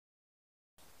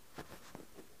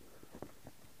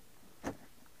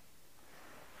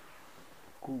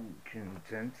现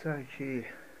在是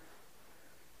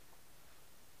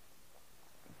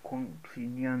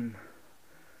nian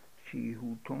是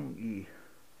互通以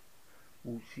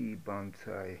50班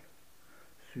在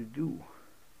速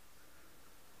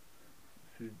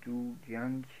度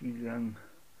量质量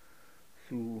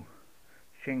是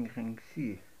显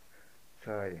示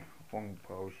在红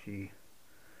包是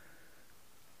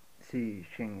显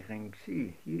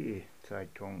示也在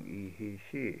同一些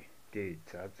些的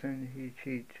杂症一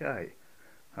些在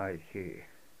还是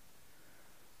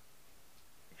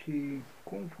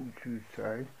功夫主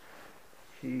赛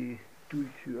是对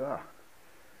手啊，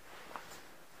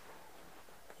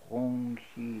红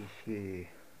是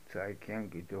在看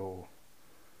得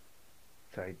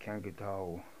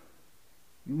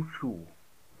有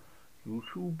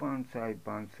数班在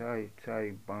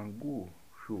ban古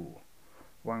数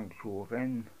王数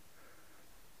人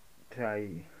在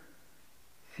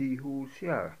西湖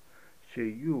下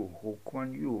是有和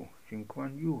关有情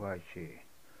况有还是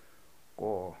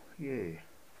个耶。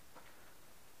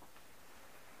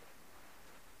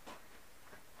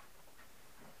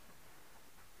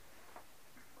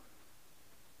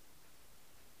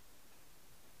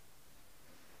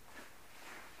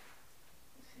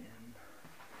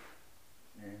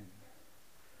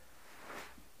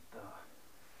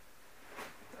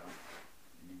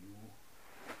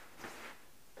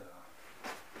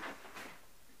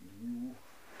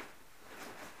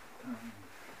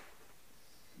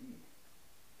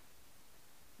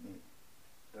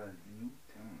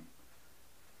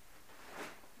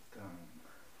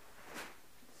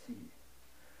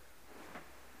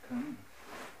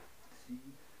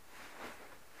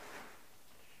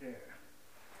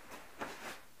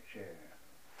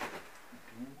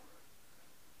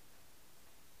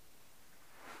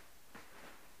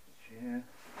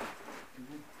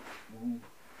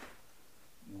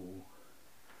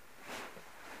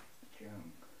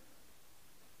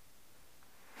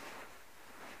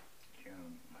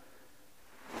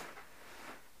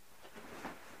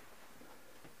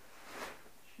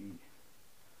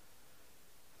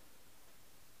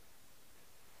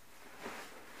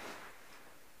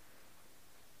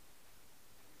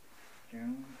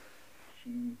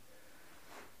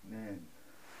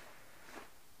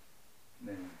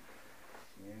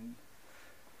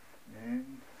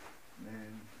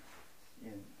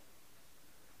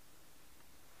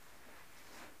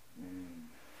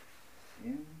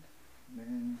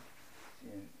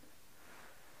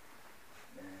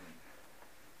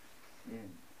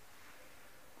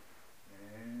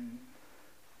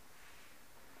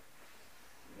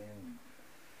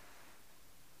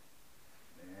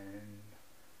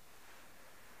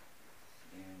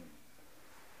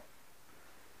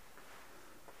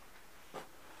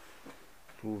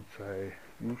不在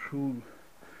有数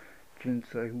现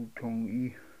在互同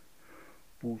意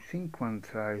不习惯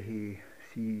在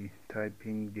是太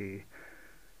平的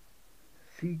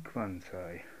习惯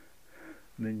在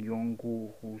能用过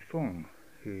互送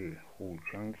是互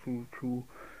相输出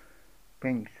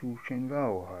并出现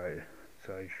老害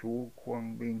在说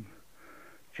光兵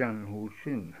江湖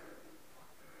性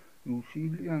有时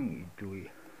两一对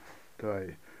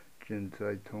在现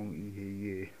在同一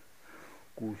些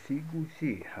故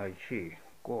事还是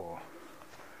个